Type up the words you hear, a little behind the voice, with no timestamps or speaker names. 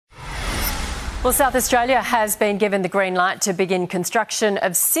Well, South Australia has been given the green light to begin construction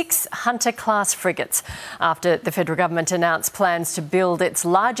of 6 Hunter-class frigates after the federal government announced plans to build its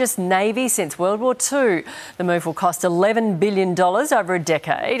largest navy since World War II. The move will cost $11 billion over a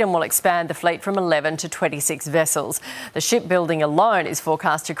decade and will expand the fleet from 11 to 26 vessels. The shipbuilding alone is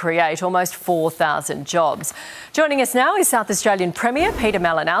forecast to create almost 4,000 jobs. Joining us now is South Australian Premier Peter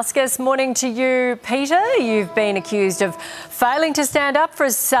Malinauskas. Morning to you, Peter. You've been accused of failing to stand up for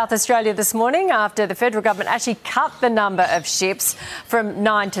South Australia this morning after the federal government actually cut the number of ships from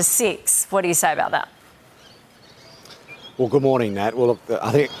 9 to 6. What do you say about that? Well, good morning, Nat. Well, look,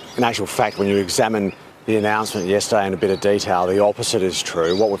 I think in actual fact, when you examine the announcement yesterday in a bit of detail, the opposite is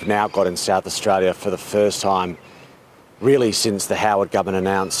true. What we've now got in South Australia for the first time, really since the Howard government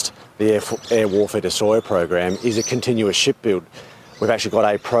announced the Air Warfare Destroyer program, is a continuous shipbuild. We've actually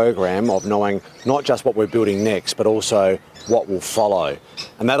got a program of knowing not just what we're building next, but also what will follow.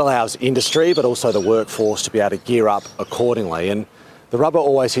 And that allows industry, but also the workforce to be able to gear up accordingly. And the rubber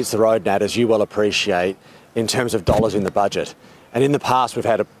always hits the road, Nat, as you well appreciate, in terms of dollars in the budget. And in the past, we've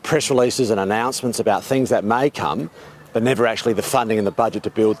had press releases and announcements about things that may come, but never actually the funding and the budget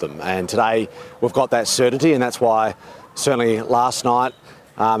to build them. And today, we've got that certainty, and that's why certainly last night,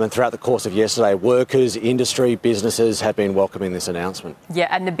 and throughout the course of yesterday, workers, industry, businesses have been welcoming this announcement. Yeah,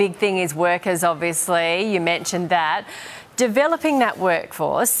 and the big thing is workers, obviously. You mentioned that. Developing that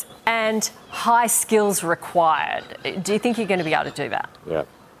workforce and high skills required. Do you think you're going to be able to do that? Yeah.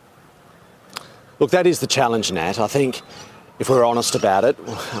 Look, that is the challenge, Nat. I think if we're honest about it,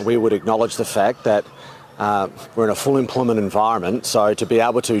 we would acknowledge the fact that we're in a full employment environment. So to be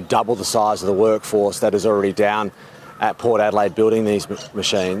able to double the size of the workforce that is already down at Port Adelaide building these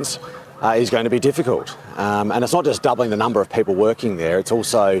machines is going to be difficult. And it's not just doubling the number of people working there, it's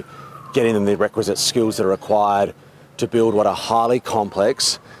also getting them the requisite skills that are required to build what are highly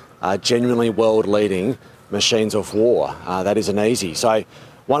complex, genuinely world-leading machines of war. That isn't easy. So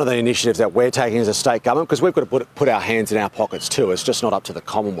one of the initiatives that we're taking as a state government, because we've got to put our hands in our pockets too, it's just not up to the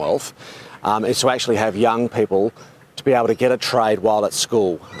Commonwealth, is to actually have young people to be able to get a trade while at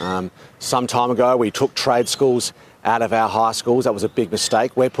school. Some time ago, we took trade schools out of our high schools. That was a big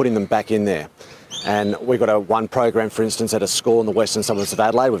mistake. We're putting them back in there. And we've got one program, for instance, at a school in the western suburbs of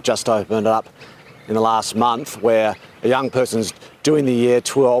Adelaide. We've just opened it up in the last month, where a young person's doing the Year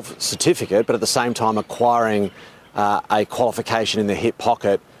 12 certificate, but at the same time acquiring a qualification in their hip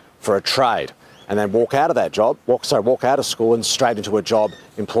pocket for a trade, and then walk out of that job, walk out of school and straight into a job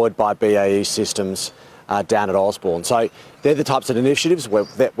employed by BAE Systems down at Osborne. So they're the types of initiatives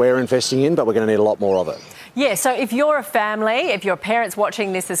that we're investing in, but we're going to need a lot more of it. Yeah, so if you're a family, if your parents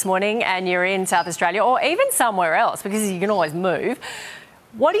watching this morning and you're in South Australia or even somewhere else, because you can always move,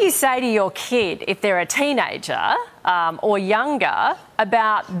 what do you say to your kid if they're a teenager or younger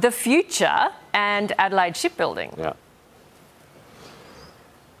about the future and Adelaide shipbuilding? Yeah.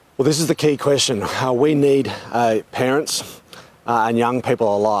 Well, this is the key question. We need parents and young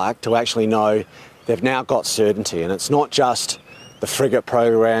people alike to actually know they've now got certainty, and it's not just the frigate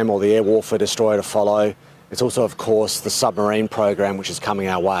program or the Air Warfare Destroyer to follow. It's also, of course, the submarine program, which is coming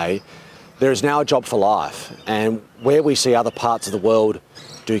our way. There is now a job for life, and where we see other parts of the world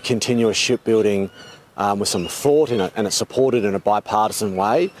do continuous shipbuilding with some thought and it's supported in a bipartisan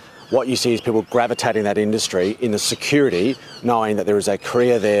way, what you see is people gravitating that industry in the security, knowing that there is a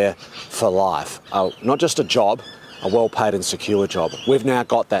career there for life. Not just a job, a well-paid and secure job. We've now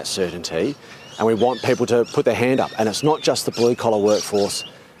got that certainty, and we want people to put their hand up. And it's not just the blue-collar workforce,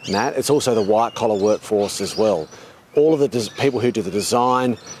 Nat, it's also the white-collar workforce as well. All of the people who do the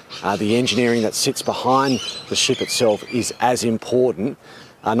design, the engineering that sits behind the ship itself is as important,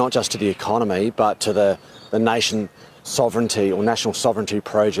 not just to the economy, but to the nation sovereignty or national sovereignty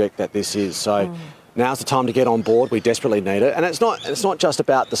project that this is. So now's the time to get on board. We desperately need it. And it's not just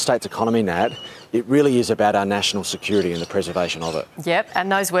about the state's economy, Nat. It really is about our national security and the preservation of it. Yep, and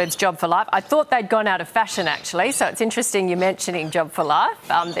those words, job for life. I thought they'd gone out of fashion, actually, so it's interesting you're mentioning job for life.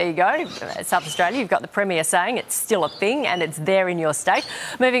 There you go. South Australia, you've got the Premier saying it's still a thing and it's there in your state.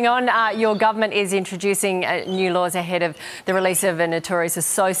 Moving on, your government is introducing new laws ahead of the release of a notorious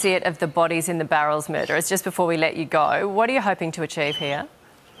associate of the bodies in the Barrels murderers. Just before we let you go, what are you hoping to achieve here?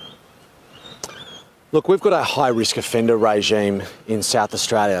 Look, we've got a high-risk offender regime in South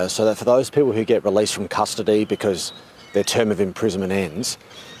Australia, so that for those people who get released from custody because their term of imprisonment ends,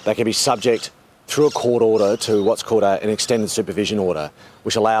 they can be subject through a court order to what's called an extended supervision order,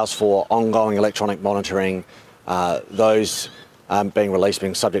 which allows for ongoing electronic monitoring, those being released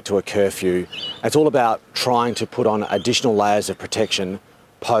being subject to a curfew. It's all about trying to put on additional layers of protection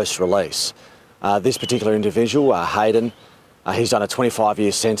post-release. This particular individual, Hayden, he's done a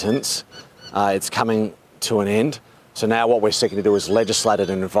 25-year sentence it's coming to an end. So now what we're seeking to do is legislate an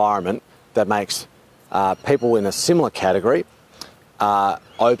environment that makes people in a similar category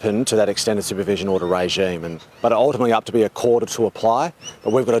open to that extended supervision order regime. But ultimately up to be a quarter to apply.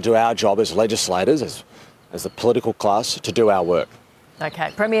 But we've got to do our job as legislators, as the political class, to do our work.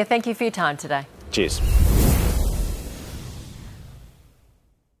 OK. Premier, thank you for your time today. Cheers.